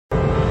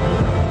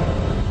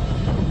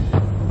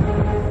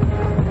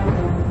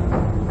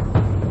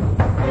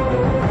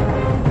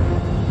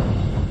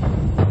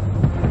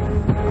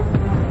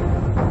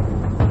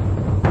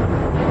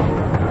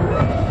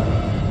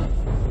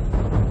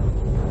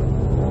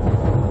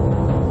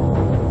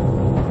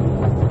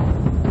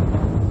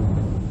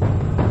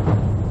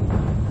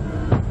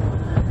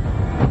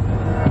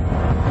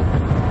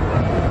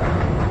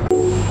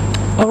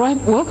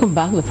right, welcome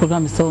back. The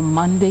program is still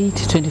Monday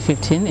to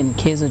 2015. In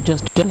case you're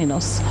just joining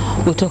us,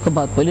 we'll talk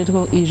about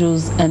political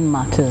issues and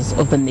matters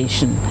of the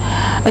nation.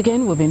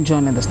 Again, we've been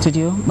joined in the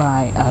studio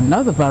by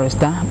another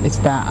barrister. It's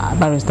the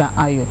Barrister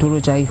Ayo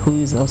Durojai,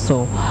 who is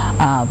also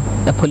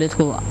a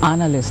political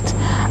analyst.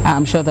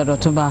 I'm sure that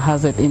Otumba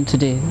has it in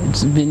today.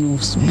 It's been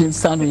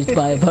sandwiched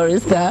by a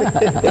barrister.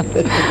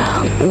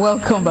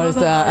 Welcome,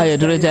 Barrister Ayo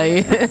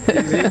Durojai.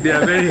 They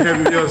are very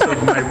envious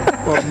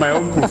of my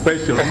own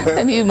profession.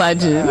 Can you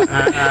imagine?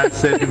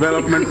 As a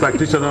development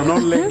practitioner,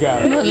 not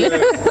legal.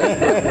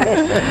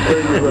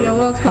 You're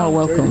welcome. Oh,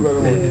 welcome.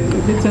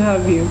 Good to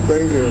have you.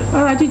 Thank you.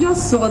 All right, you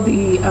just saw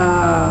the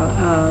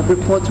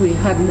report we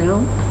had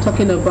now,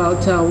 talking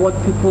about what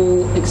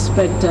people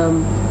expect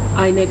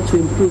INEC to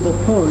improve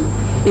upon.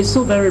 It's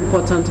so very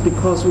important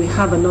because we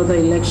have another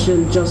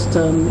election just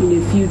in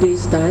a few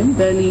days' time,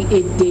 barely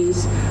 8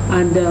 days,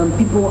 and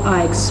people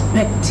are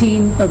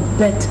expecting a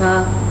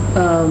better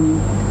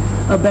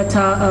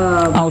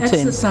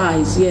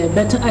exercise,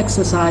 better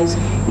exercise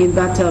in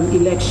that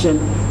election.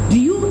 Do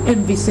you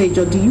envisage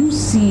or do you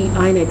see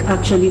INEC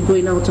actually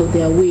going out of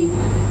their way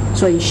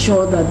to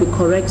ensure that they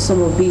correct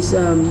some of these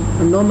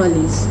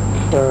anomalies?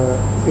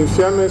 In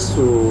fairness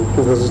to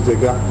Professor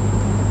Jega,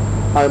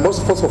 I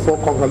must first of all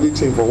congratulate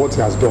him for what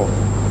he has done.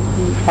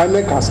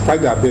 INEC has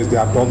tried their best, they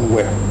have done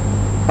well.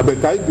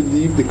 But I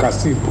believe they can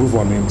still improve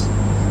on it.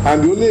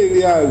 And the only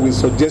area I will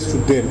suggest to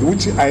them,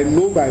 which I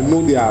know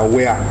they are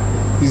aware,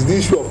 is the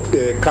issue of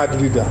card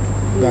reader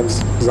that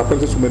is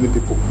apparent to many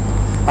people.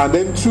 And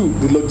then two,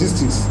 the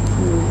logistics.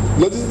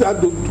 Logistics have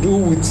to do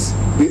with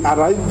the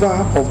arrival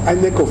of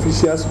INEC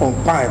officials on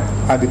time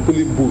at the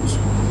polling booth.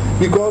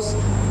 Because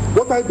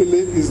what I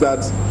believe is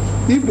that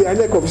if the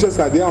INEC officials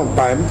are there on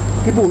time,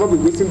 people will not be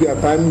wasting their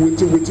time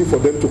waiting for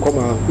them to come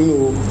and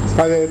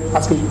start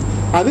asking.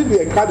 And if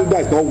the card reader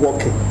is not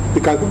working, they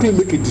can quickly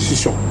make a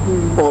decision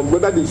on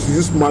whether they should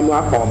use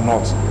manual or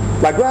not.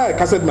 Like when I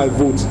casted my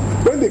vote,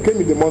 when they came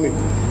in the morning,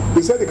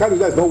 they said the card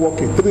reader is not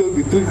working.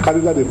 The three card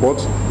reader they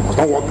bought was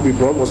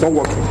not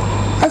working.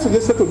 I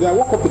suggested to them, I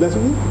walk up to them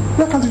and said,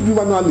 why can't you do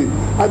manually?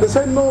 And they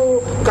said,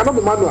 no, it cannot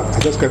be manual. I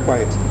just kept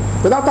quiet.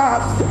 But after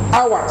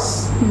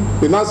hours,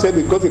 they now said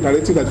they got a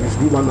directive that we should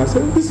do manual. I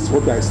said, this is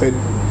what I said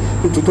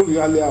to told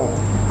you earlier on.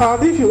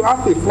 And if you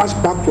have a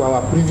flashback to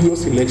our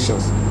previous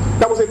elections,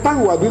 there was a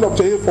time we were doing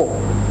Observation 4,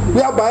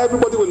 whereby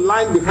everybody will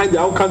line behind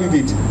their own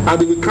candidate and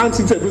they will count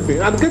into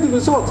everything and get the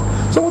result.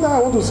 So what I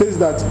want to say is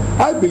that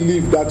I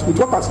believe that with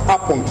what has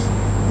happened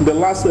in the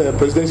last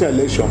presidential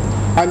election,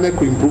 INEC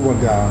will improve on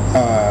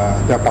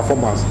their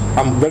performance.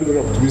 I'm very, very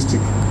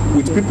optimistic.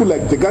 With people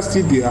like Jega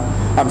still there,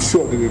 I'm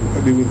sure they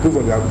will improve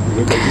on their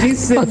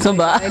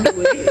Otumba.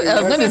 Anyway. I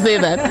was going to say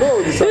that.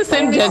 This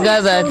same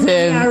Jega that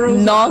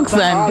knocks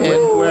and...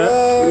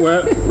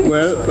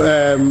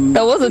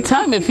 there was a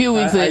time a few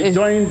weeks ago. I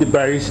joined the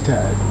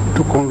barrister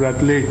to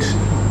congratulate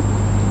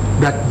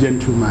that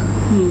gentleman.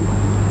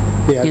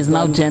 He's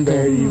now gentle.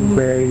 Very,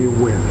 very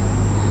well.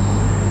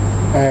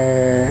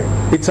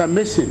 It's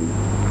amazing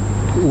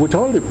with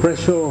all the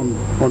pressure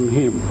on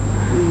him.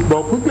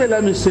 But quickly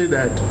let me say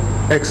that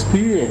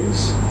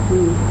experience,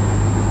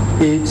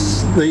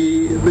 it's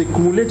the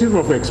cumulative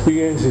of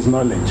experience is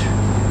knowledge.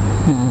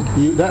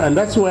 And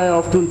that's why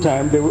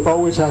oftentimes they will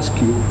always ask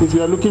you, if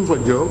you are looking for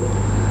a job,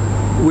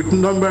 with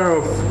number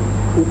of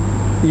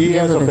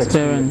years of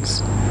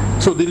experience.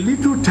 So the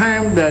little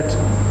time that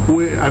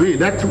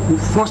that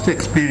first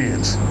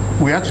experience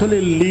will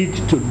actually lead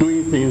to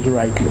doing things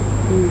rightly.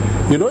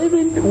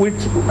 Even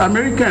with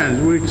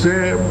Americans, with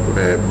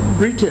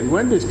Britain,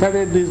 when they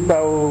started this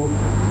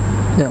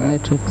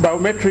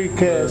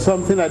biometric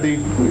something at the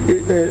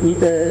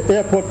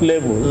airport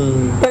level,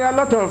 there are a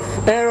lot of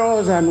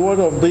errors and what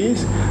of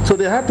these, so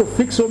they had to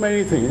fix so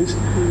many things.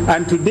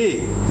 And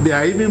today, they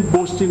are even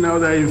boasting now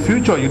that in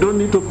future, you don't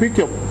need to pick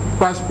your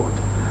passport.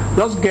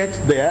 Just get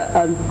there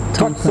and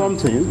touch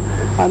something,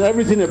 and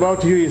everything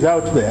about you is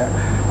out there,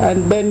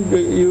 and then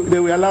they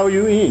will allow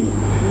you in.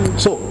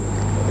 So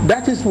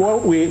that is where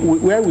we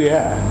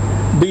are.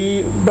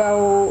 The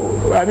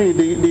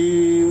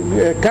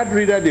card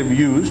reader they've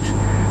used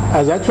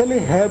has actually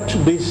helped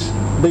this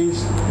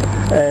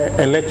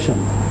election.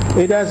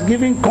 It has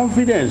given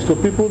confidence to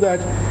people that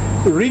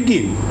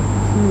rigging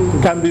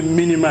can be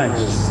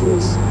minimized.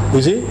 Yes.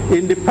 You see,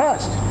 in the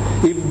past,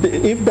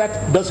 if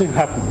that doesn't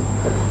happen,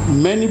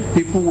 many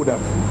people would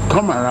have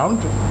come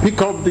around, pick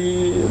up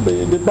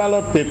the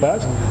ballot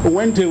papers,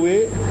 went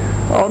away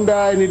under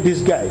any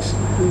disguise.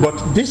 But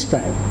this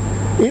time,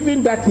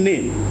 even that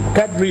name,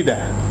 card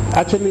reader,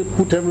 actually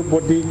put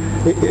everybody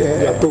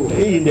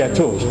in their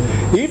toes.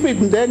 If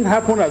it then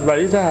happened, as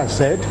Barrister has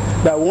said,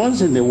 that once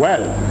in a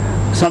while,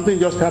 something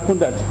just happened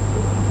that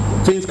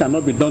things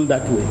cannot be done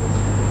that way,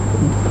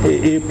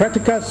 a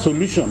practical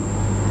solution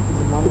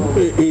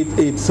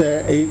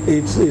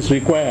it's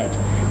required.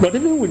 But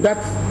even with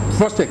that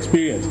first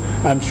experience,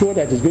 I'm sure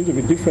that it's going to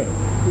be different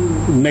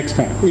next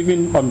time.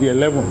 Even on the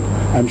 11th,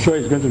 I'm sure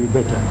it's going to be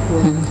better.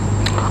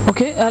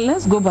 Okay,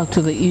 let's go back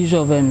to the issue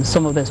of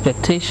some of the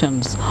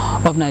expectations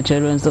of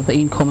Nigerians of the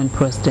incoming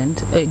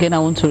president. Again, I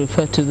want to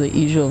refer to the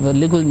issue of a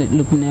legal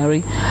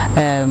luminary,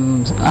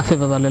 Afe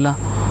Babalola.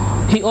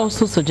 He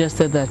also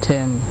suggested that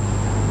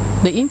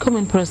the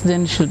incoming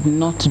president should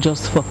not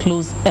just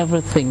foreclose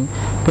everything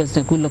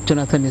President Goodluck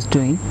Jonathan is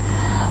doing,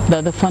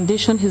 that the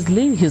foundation he's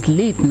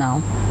laid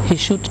now, he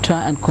should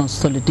try and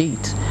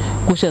consolidate,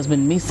 which has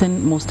been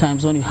missing most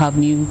times when you have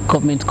new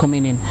government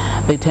coming in.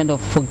 They tend to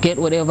forget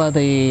whatever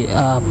the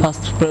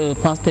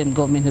past term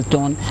government has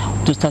done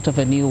to start off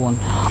a new one.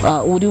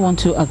 Would you want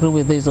to agree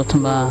with this,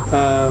 Otumba?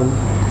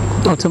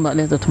 Otumba,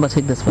 let Otumba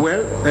take this one.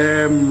 Well,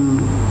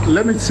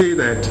 let me say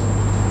that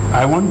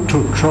I want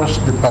to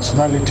trust the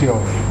personality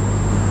of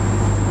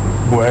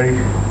Buhari.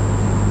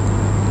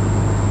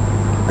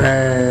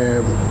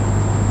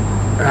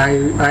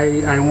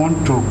 I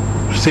want to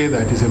say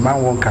that he's a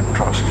man one can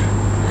trust.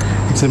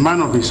 It's a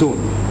man of his own.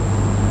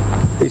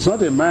 It's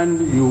not a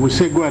man you will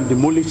say go and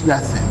demolish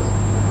that thing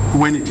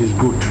when it is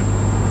good.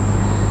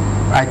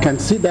 I can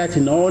see that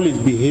in all his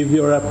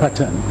behavioral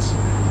patterns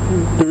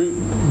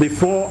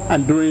before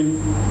and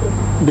during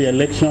the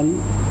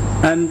election,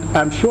 and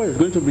I'm sure it's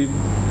going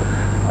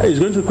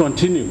to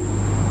continue.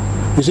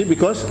 You see,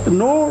 because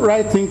no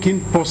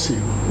right-thinking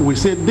person will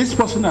say this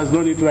person has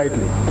done it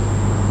rightly,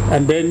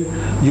 and then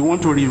you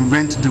want to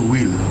reinvent the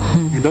wheel.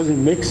 It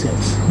doesn't make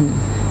sense.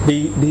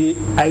 The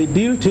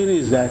ideal thing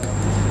is that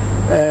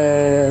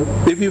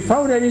if you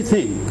found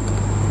anything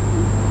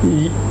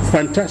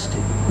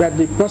fantastic that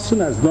the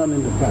person has done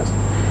in the past,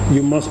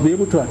 you must be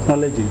able to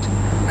acknowledge it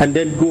and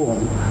then go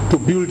on to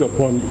build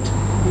upon it.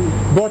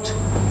 But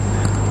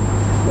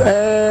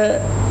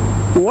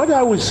what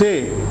I would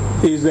say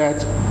is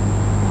that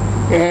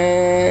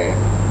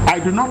I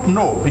do not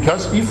know,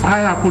 because if I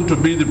happen to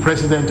be the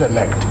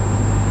president-elect,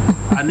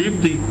 and if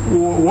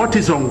what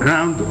is on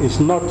ground is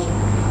not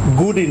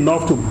good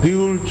enough to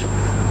build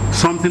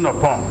something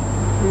upon,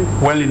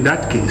 well, in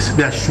that case,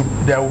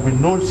 there will be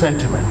no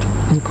sentiment.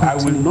 I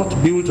will not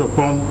build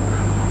upon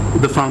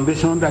the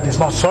foundation that is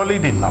not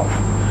solid enough.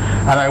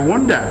 And I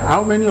wonder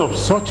how many of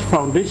such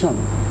foundations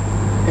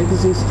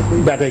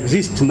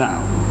exist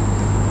now.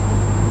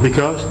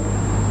 Because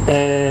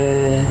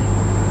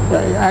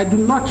I do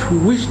not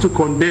wish to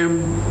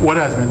condemn what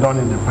has been done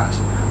in the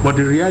past. But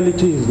the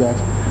reality is that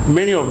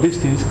many of these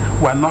things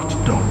were not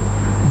done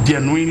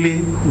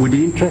genuinely with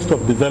the interest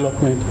of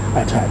development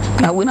at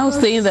heart. We're now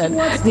saying that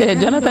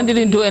Jonathan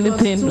didn't do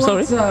anything.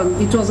 Sorry?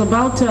 It was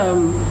about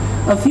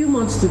a few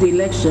months to the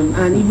election,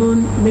 and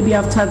even maybe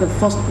after the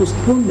first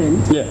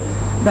postponement,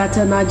 that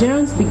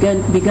Nigerians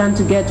began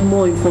to get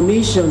more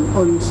information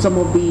on some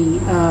of the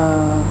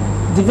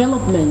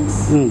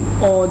developments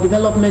or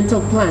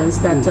developmental plans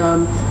that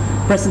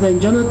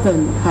President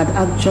Jonathan had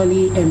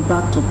actually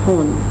embarked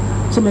upon.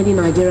 So many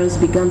Nigerians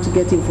began to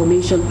get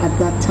information at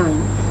that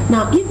time.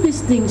 Now, if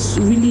these things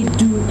really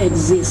do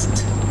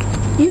exist,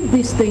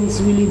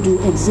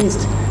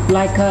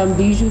 like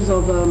the issues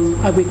of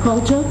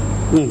agriculture,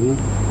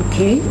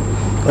 okay,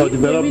 or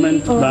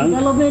development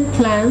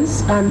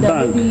plans, and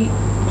maybe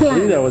plans. I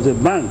think there was a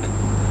bank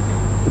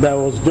that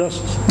was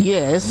just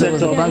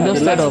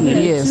set up,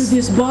 to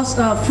disburse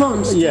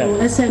funds to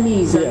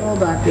SMEs and all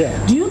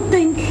that. Do you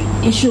think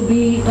it should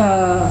be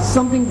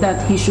something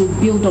that he should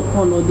build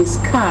upon or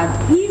discard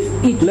if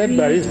it let really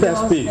Barrister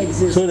speak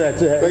exist? So that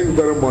thank you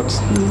very much.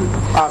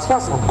 As far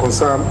as I'm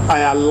concerned, I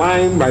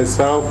align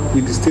myself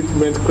with the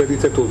statement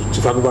credited to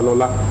Chief Afe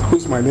Babalola,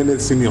 who's my Nene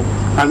senior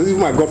and even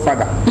my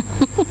godfather.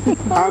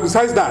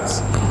 Besides that,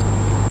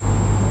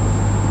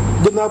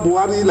 General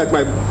Buhari, like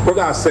my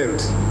brother has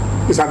said,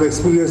 is an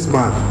experienced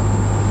man.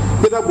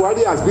 General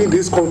Buhari has been in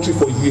this country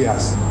for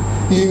years.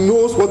 He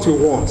knows what he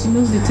wants. He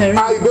knows the terrain.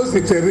 He knows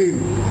the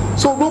terrain.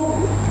 So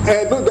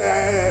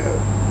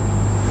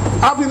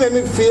having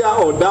any fear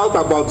or doubt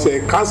about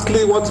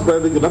cancelling what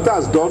President Jonathan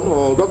has done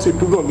or not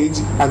improving on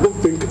it, I don't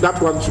think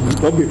that one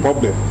should not be a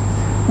problem.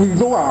 We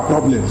know our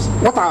problems.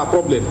 What are our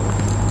problems?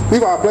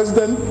 If our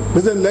president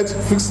let's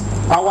fix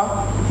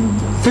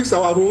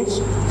our roads,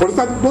 for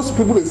instance, those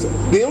people,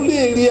 the only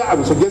area I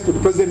would suggest to the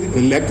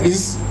president-elect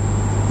is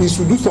he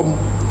should do some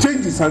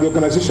changes in the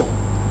organization.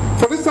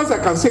 For instance, I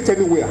can say it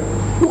anywhere.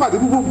 Look at the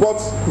people who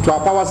bought into our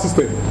power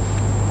system.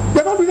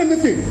 They're not doing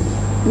anything.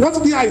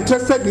 What they are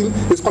interested in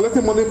is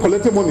collecting money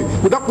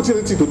without putting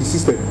anything to the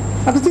system.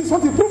 And the thing is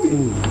not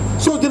improving.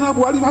 So General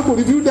Buhari has to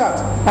review that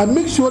and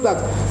make sure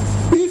that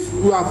if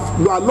you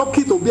are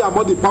lucky to be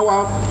among the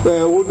power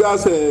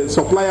holders,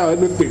 supplier or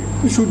anything,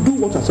 you should do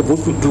what you are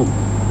supposed to do.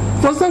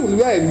 For instance,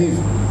 where I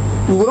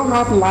live, we will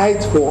not have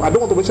light for, I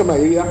don't want to mention my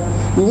area,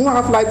 we won't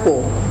have light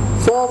for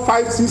 4,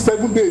 5, 6,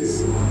 7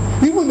 days.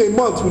 Even a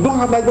month, we don't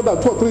have light more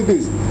than 2 or 3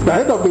 days. At the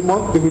end of the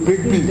month, they will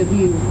bring bill.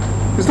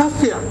 It's not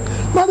fair.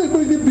 Now they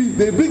bring the bill,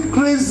 they bring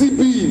crazy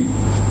bill.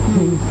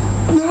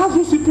 We have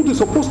those people who are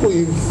supposed to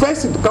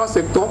invest in the power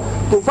sector,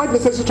 provide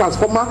necessary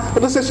transformer,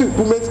 necessary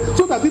improvements,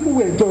 so that people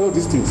will enjoy all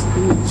these things.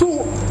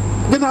 So,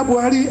 General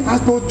Buhari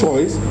has no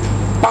choice.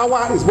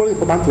 Power is very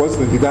important to us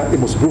in Nigeria. He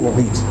must improve on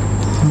it.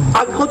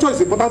 Agriculture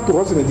is important to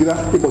us in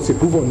Nigeria. We must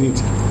improve on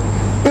it.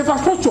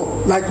 Infrastructure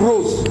like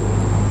roads.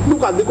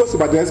 Look at Lagos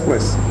Ibadan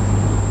Express.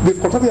 They've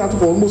constructed it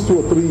for almost 2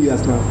 or 3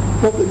 years now.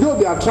 But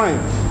they are trying.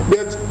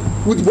 But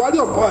with body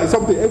of oil,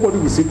 something everybody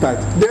will sit tight.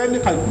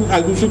 Then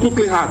I should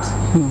quickly add.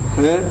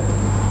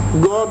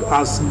 God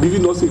has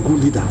given us a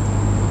good leader.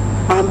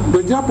 And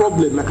the Nigeria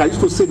problem, like I used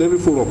to say in every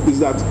forum, is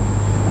that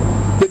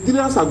the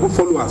Nigerians are good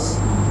followers.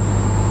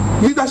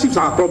 Leaderships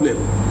are a problem.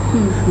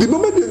 The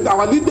moment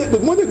our leader, the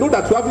moment they know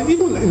that you have,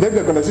 even in every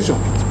organization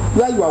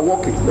where you are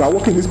working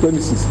in these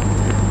premises,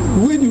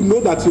 when you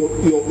know that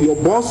your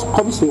boss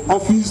comes to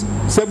office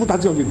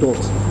 7:30 on the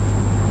dot,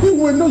 you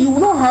will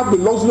not have the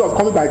luxury of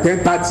coming by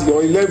 10:30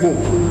 or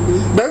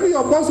 11. Maybe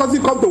your boss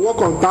doesn't come to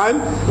work on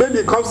time, maybe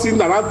he comes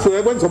in around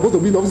 12 when he's supposed to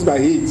be in office by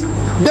 8.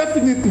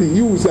 Definitely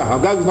you will say,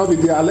 guys will not be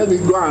there, let me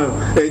go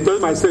and enjoy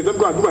myself, let me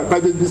go and do my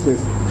private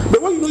business.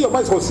 But when you know your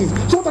boss is on seat,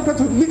 so what I try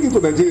to link into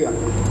Nigeria,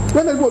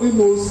 when everybody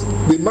knows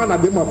the man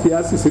at the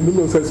affairs is a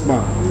no-nonsense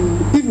man.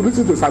 If you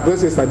listen to his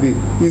address yesterday,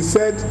 he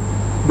said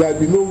there will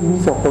be no room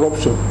for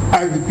corruption.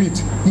 I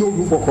repeat, no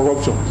room for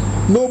corruption.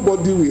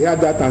 Nobody will hear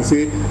that and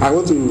say, I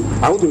want to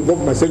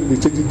involve myself in the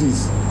changing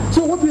this.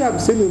 So what we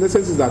have saying in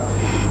essence is that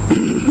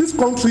this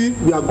country,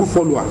 we are good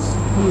followers.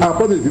 Our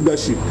problem is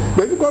leadership.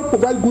 But if you can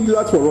provide good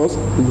leaders for us,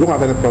 we don't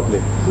have any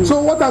problem.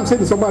 So what I'm saying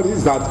to somebody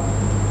is that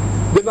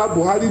General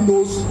Buhari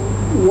knows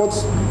what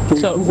to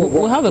so do.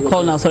 We'll have a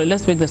call now. Sorry,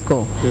 let's make this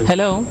call. Yes.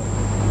 Hello?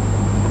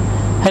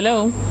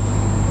 Hello?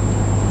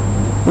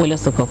 Well,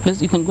 let's talk.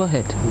 Please, you can go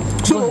ahead.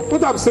 So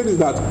what I'm saying is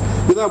that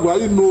General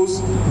Buhari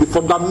knows the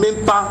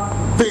fundamental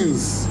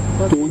things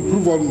to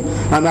improve on,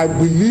 and I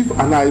believe,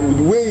 and I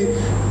will weigh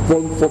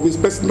from his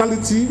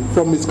personality,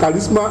 from his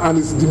charisma and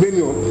his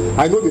demeanor,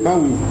 I know the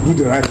man will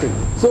do the right thing.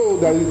 So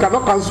that you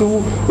cannot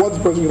cancel what the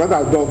president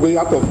has done way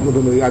out of no,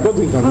 I don't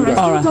think you can do that.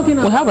 All right.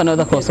 We'll have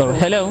another call, sorry.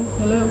 Hello?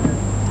 Hello?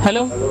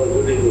 Hello?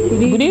 Good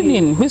evening. Good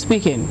evening. Who's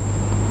speaking?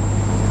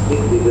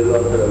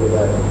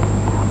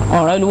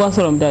 All right,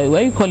 Luwasoromdai.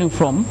 Where are you calling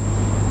from?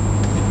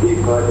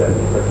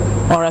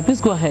 All right,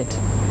 please go ahead.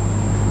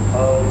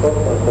 First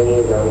and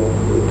foremost, I want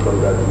to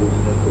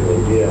congratulations to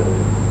Nigeria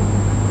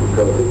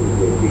because this is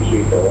a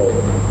victory for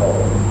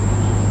all.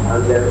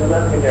 And there's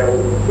another thing I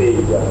want to say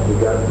is that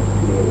because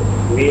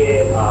we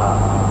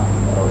are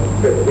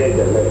president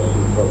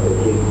election for the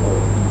king.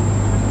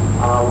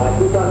 I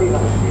totally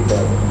agree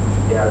that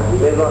there has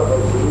never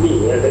to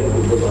me, and then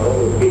to my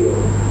own opinion,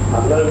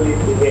 I'm not really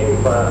seeing any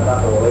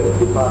paragraph or any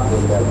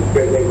department that the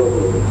present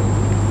government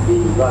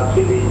is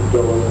actually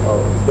done of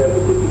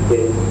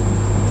 70%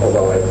 of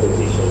our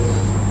expectations.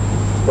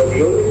 But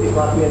the only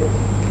department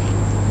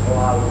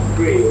I would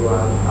pray or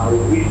I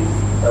would wish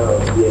the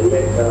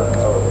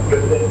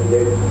president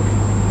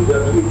to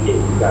just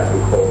retain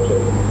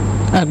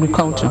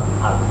agriculture.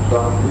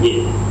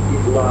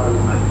 People are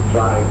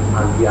trying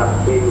and we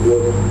are saying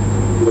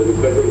what the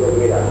president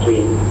government are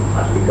trained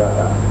as regards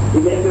that.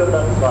 In every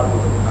other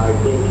department, I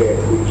think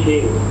we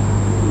change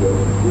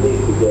need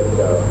to get so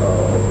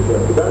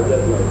that's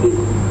just my thing.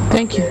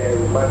 Thank you.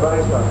 My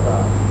vice versa.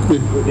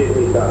 Good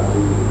evening,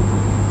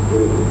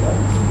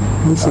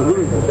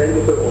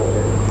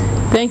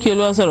 Thank you,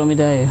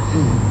 Luwasoromdai.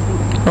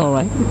 All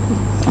right.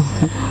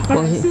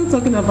 I'm still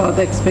talking about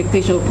the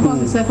expectation. Of course,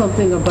 the second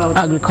thing about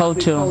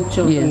agriculture.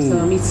 Yes.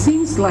 It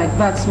seems like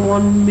that's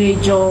one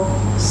major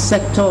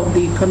sector of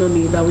the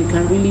economy that we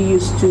can really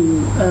use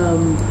to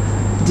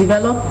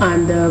develop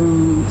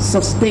and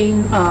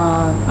sustain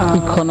our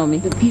economy.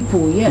 The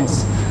people.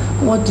 Yes.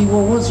 What's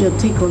your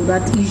take on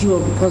that issue?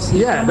 Because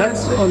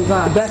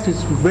that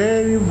is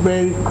very,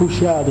 very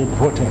crucial and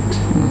important.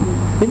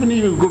 Even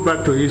if you go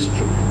back to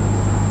history,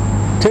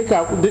 take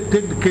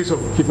the case of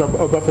Chief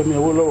Obafemi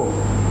Awolowo.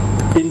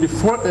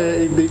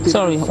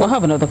 Sorry, we'll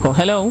have another call.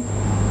 Hello?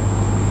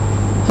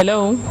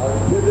 Hello?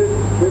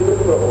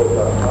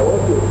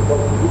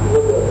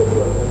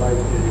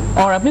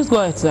 All right, please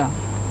go ahead, sir.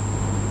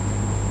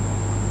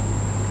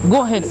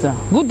 Go ahead, sir.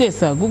 Good day,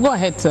 sir. Go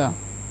ahead, sir.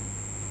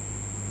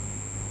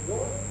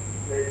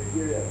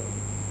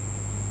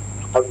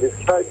 Have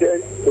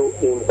decided to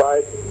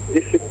invite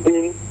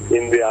discipline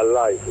in their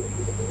life,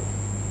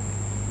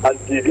 and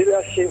the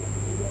leadership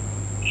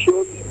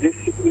shows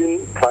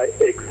discipline by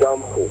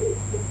example.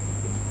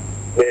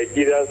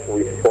 Nigerians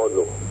will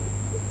follow.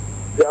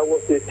 There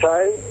was a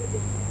time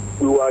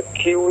we were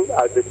queuing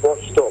at the bus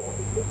stop.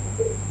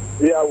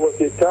 There was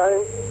a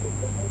time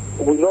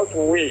not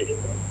we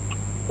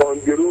on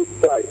the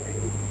roadside.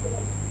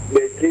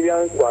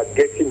 Nigerians were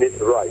getting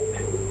it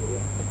right.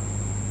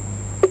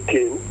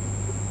 Okay.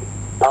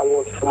 I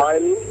was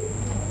smiling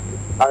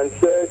and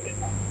said,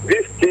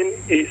 this thing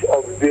is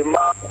of the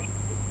mind,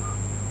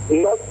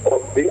 not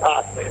of the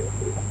art.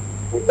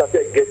 We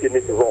started getting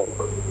it wrong.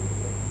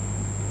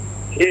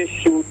 He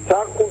should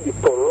tackle the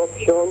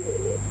corruption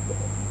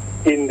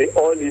in the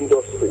oil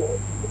industry.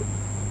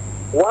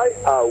 Why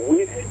are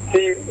we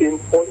still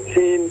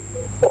importing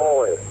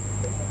oil?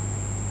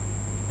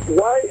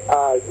 Why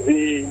are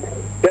the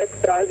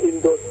textile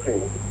industry,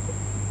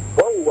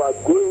 when we are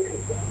going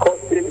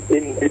cotton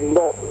in the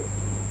north,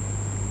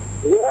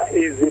 Where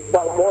is the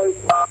palm oil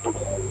farms?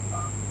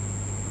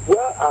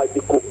 Where are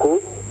the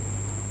cocoa?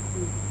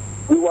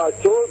 We were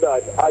told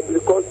that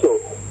agriculture,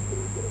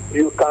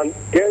 you can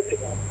get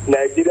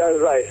Nigerian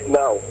rice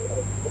now.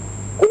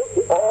 Go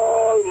to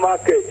all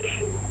markets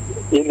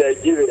in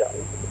Nigeria,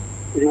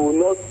 you will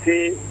not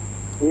see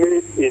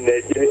made in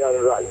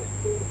Nigerian rice.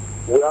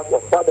 We have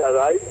Ofada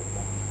rice,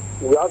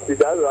 we have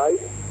Sudan rice,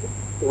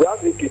 we have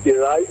Ikiti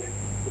rice,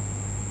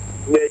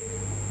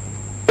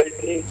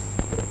 ready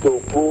to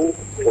go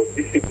for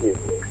discipline,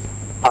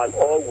 and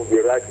all will be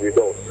right with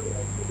us.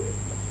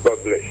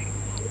 God bless.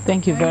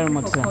 Thank you very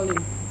much, sir.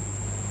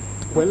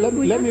 Well, let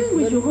We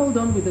me should hold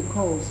on with the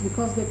calls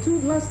because the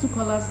last two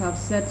callers have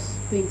said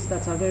things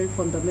that are very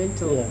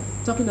fundamental,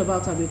 talking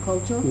about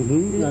agriculture.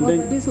 and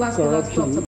then This last caller talked corruption.